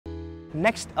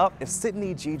Next up is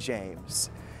Sydney G.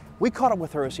 James. We caught up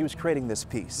with her as she was creating this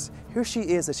piece. Here she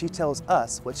is as she tells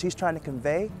us what she's trying to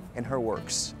convey in her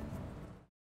works.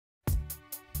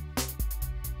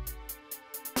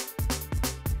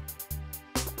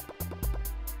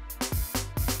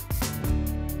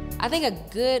 I think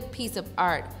a good piece of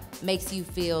art makes you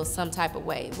feel some type of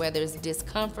way, whether it's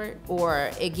discomfort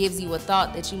or it gives you a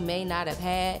thought that you may not have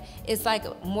had. It's like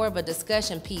more of a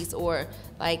discussion piece, or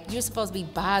like you're supposed to be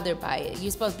bothered by it. You're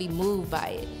supposed to be moved by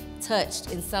it,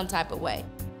 touched in some type of way.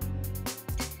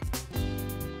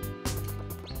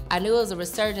 I knew it was a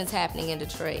resurgence happening in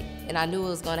Detroit, and I knew it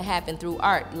was going to happen through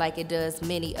art like it does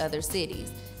many other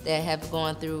cities that have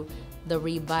gone through the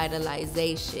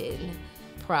revitalization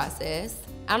process.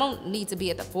 I don't need to be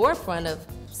at the forefront of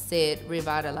said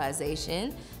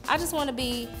revitalization. I just want to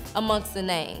be amongst the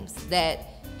names that,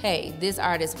 hey, this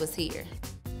artist was here.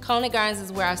 Conant Gardens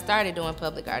is where I started doing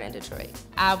public art in Detroit.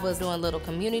 I was doing little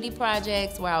community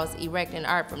projects where I was erecting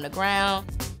art from the ground.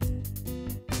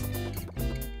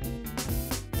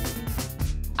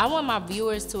 I want my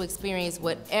viewers to experience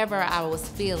whatever I was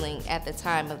feeling at the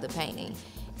time of the painting.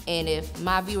 And if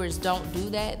my viewers don't do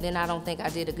that, then I don't think I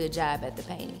did a good job at the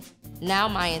painting. Now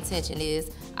my intention is,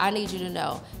 I need you to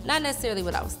know, not necessarily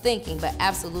what I was thinking, but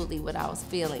absolutely what I was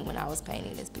feeling when I was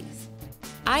painting this piece.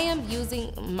 I am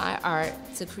using my art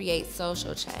to create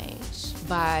social change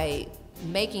by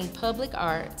making public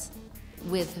art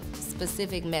with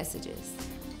specific messages.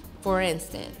 For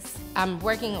instance, I'm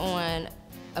working on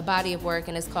a body of work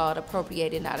and it's called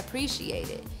Appropriated, Not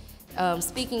Appreciated,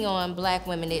 speaking on Black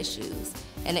women issues.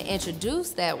 And to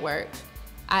introduce that work,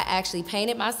 I actually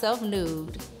painted myself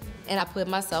nude and I put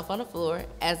myself on the floor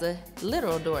as a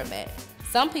literal doormat.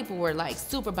 Some people were like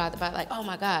super bothered by it, like, oh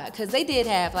my God, because they did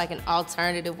have like an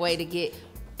alternative way to get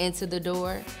into the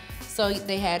door. So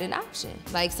they had an option.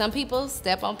 Like some people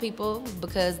step on people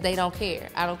because they don't care.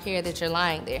 I don't care that you're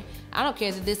lying there. I don't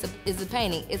care that this is a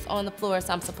painting. It's on the floor,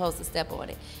 so I'm supposed to step on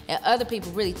it. And other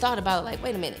people really thought about it, like,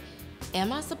 wait a minute,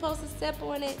 am I supposed to step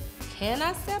on it? Can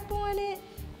I step on it?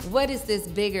 What is this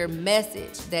bigger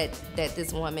message that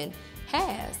this woman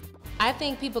has? I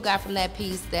think people got from that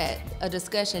piece that a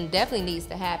discussion definitely needs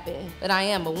to happen, that I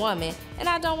am a woman and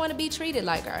I don't want to be treated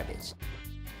like garbage.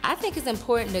 I think it's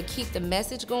important to keep the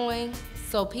message going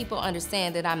so people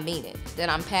understand that I mean it, that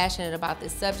I'm passionate about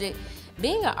this subject.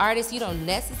 Being an artist, you don't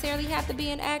necessarily have to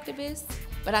be an activist,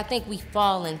 but I think we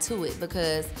fall into it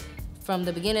because from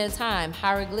the beginning of time,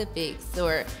 hieroglyphics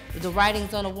or the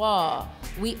writings on the wall,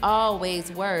 we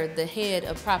always were the head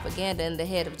of propaganda and the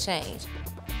head of change.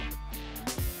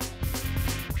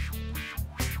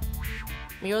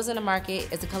 Murals in the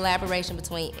Market is a collaboration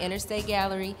between Interstate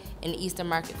Gallery and Eastern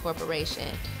Market Corporation,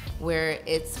 where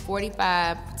it's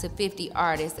 45 to 50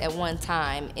 artists at one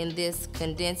time in this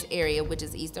condensed area, which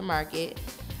is Eastern Market,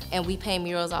 and we paint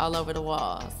murals all over the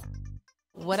walls.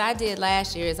 What I did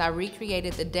last year is I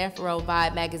recreated the Death Row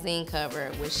Vibe magazine cover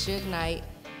with Suge Knight,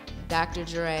 Dr.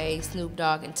 Dre, Snoop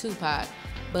Dogg, and Tupac,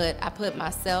 but I put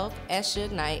myself as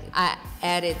Suge Knight. I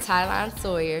added Tyline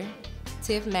Sawyer,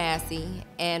 Tiff Massey,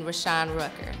 and Rashawn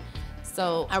Rucker.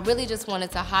 So I really just wanted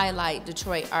to highlight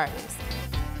Detroit artists.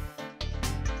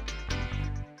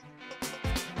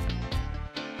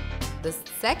 The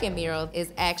second mural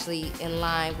is actually in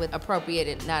line with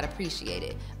Appropriated, Not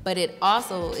Appreciated, but it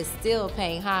also is still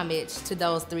paying homage to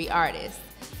those three artists.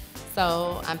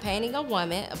 So I'm painting a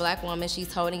woman, a Black woman,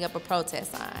 she's holding up a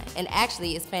protest sign, and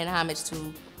actually it's paying homage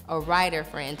to a writer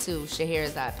friend too,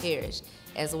 Scheherazade Parrish,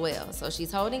 as well. So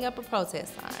she's holding up a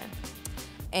protest sign,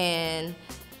 and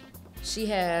she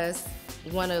has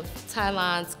one of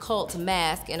Tyline's cult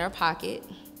masks in her pocket,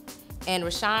 and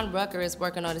Rashawn Rucker is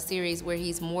working on a series where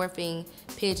he's morphing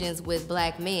pigeons with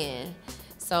Black men.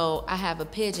 So I have a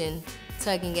pigeon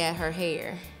tugging at her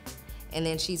hair, and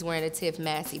then she's wearing a Tiff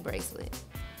Massey bracelet,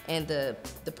 and the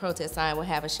protest sign will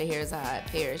have a Scheherazade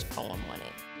Parrish poem on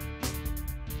it.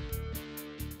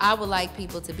 I would like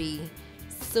people to be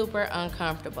super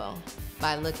uncomfortable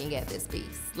by looking at this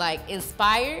piece. Like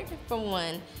inspired from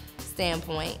one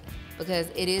standpoint, because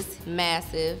it is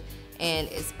massive and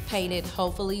it's painted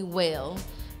hopefully well,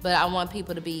 but I want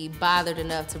people to be bothered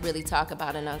enough to really talk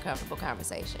about an uncomfortable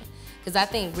conversation. Because I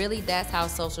think really that's how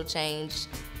social change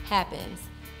happens.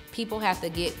 People have to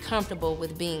get comfortable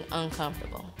with being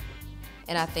uncomfortable.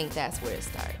 And I think that's where it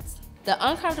starts. The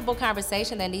uncomfortable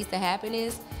conversation that needs to happen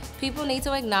is people need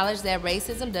to acknowledge that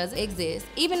racism does exist,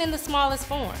 even in the smallest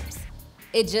forms.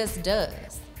 It just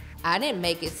does. I didn't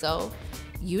make it so.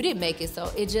 You didn't make it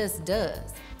so. It just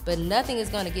does. But nothing is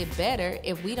going to get better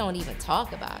if we don't even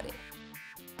talk about it.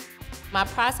 My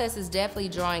process is definitely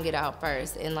drawing it out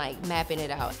first and like mapping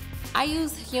it out. I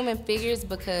use human figures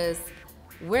because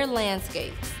we're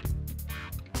landscapes.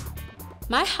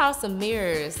 My House of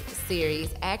Mirrors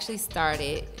series actually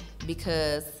started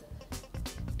because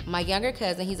my younger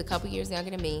cousin, he's a couple years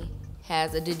younger than me,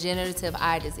 has a degenerative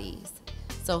eye disease.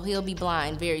 So he'll be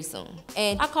blind very soon.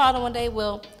 And I called him one day,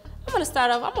 well, I'm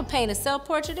gonna paint a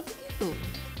self-portrait of you.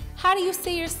 How do you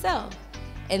see yourself?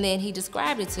 And then he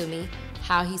described it to me,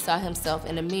 how he saw himself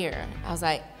in a mirror. I was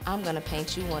like, I'm gonna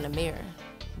paint you on a mirror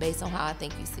based on how I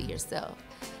think you see yourself.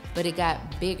 But it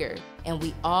got bigger, and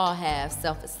we all have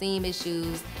self-esteem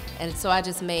issues, and so I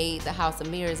just made the House of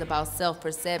Mirrors about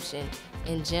self-perception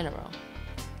in general.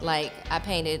 Like, I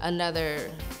painted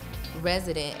another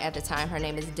resident at the time, her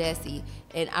name is Desi,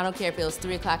 and I don't care if it was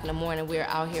 3 o'clock in the morning, we were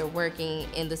out here working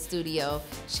in the studio,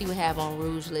 she would have on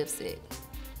rouge lipstick.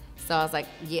 So I was like,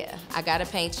 yeah, I gotta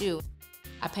paint you.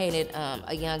 I painted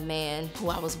a young man who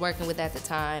I was working with at the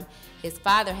time. His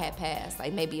father had passed,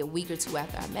 like maybe a week or 2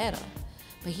 after I met him,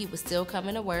 but he was still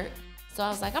coming to work. So I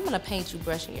was like, I'm gonna paint you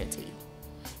brushing your teeth.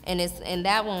 And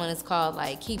that one is called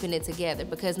like keeping it together,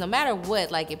 because no matter what,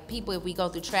 like if we go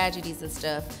through tragedies and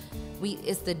stuff,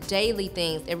 it's the daily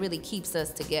things that really keeps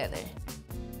us together.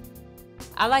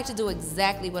 I like to do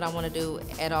exactly what I want to do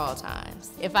at all times.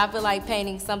 If I feel like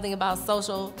painting something about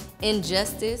social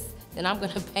injustice, then I'm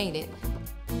gonna paint it.